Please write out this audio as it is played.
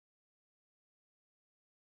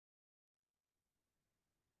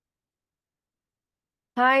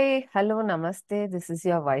Hi, hello, namaste. This is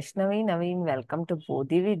your Vaishnavinaveen. Welcome to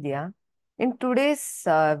Bodhividya. In today's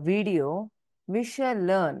video, we shall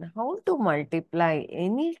learn how to multiply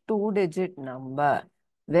any two-digit number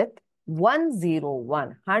with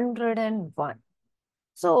 101, 101.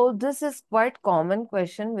 So this is quite common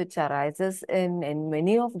question which arises in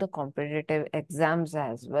many of the competitive exams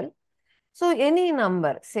as well. So any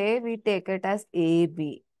number, say we take it as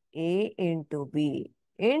AB, A into B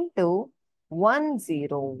into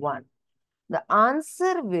 101. The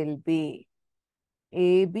answer will be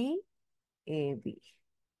AB, AB.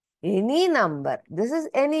 Any number, this is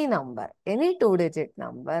any two-digit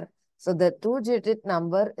number. So the two-digit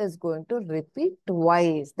number is going to repeat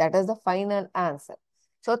twice. That is the final answer.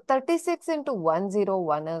 So 36 into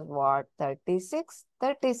 101 is what? 36,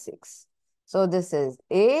 36. So this is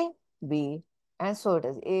A, B, and so it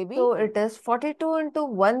is AB. So it is 42 into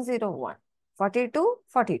 101. 42,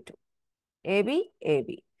 42. AB,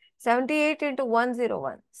 AB. 78 into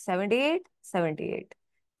 101. 78, 78.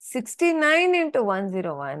 69 into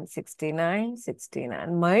 101, 69,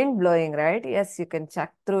 69. Mind blowing, right? Yes, you can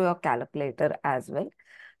check through your calculator as well.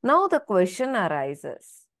 Now the question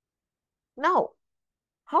arises. Now,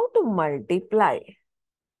 how to multiply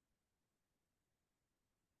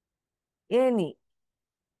any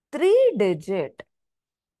three-digit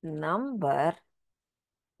number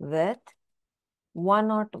with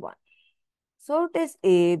 101? So it is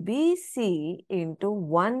ABC into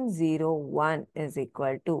 101 is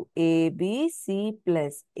equal to ABC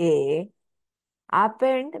plus A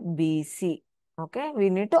append BC. Okay,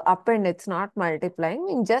 we need to append, it's not multiplying.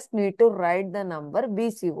 We just need to write the number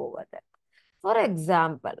BC over there. For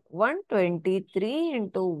example, 123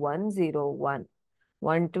 into 101.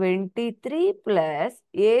 123 plus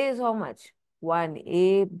A is how much? 1.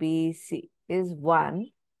 ABC is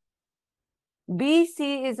 1.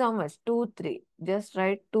 BC is how much? 2, 3. Just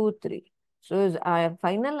write 2, 3. So our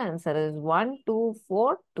final answer is 1, 2,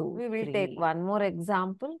 4, 2. We will take one more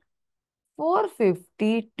example.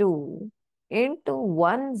 452 into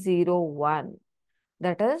 101.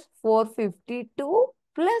 That is 452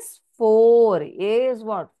 plus 4. A is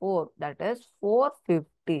what? 4. That is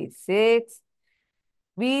 456.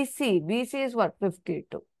 BC is what?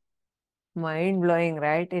 52. Mind blowing,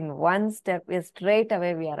 right? In one step, straight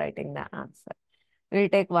away we are writing the answer. We'll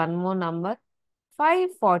take one more number.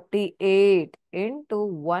 548 into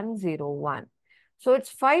 101. So it's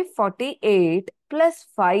 548 plus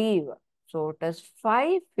 5. So it is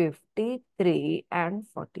 553 and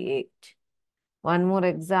 48. One more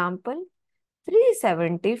example.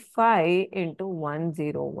 375 into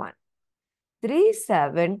 101.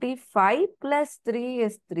 375 plus 3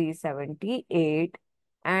 is 378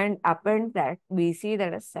 and append that BC,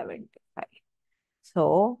 that is 75.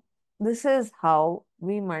 So this is how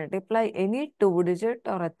we multiply any two-digit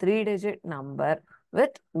or a three-digit number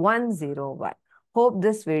with 101. Hope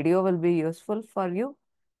this video will be useful for you.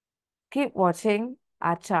 Keep watching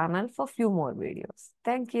our channel for few more videos.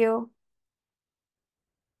 Thank you.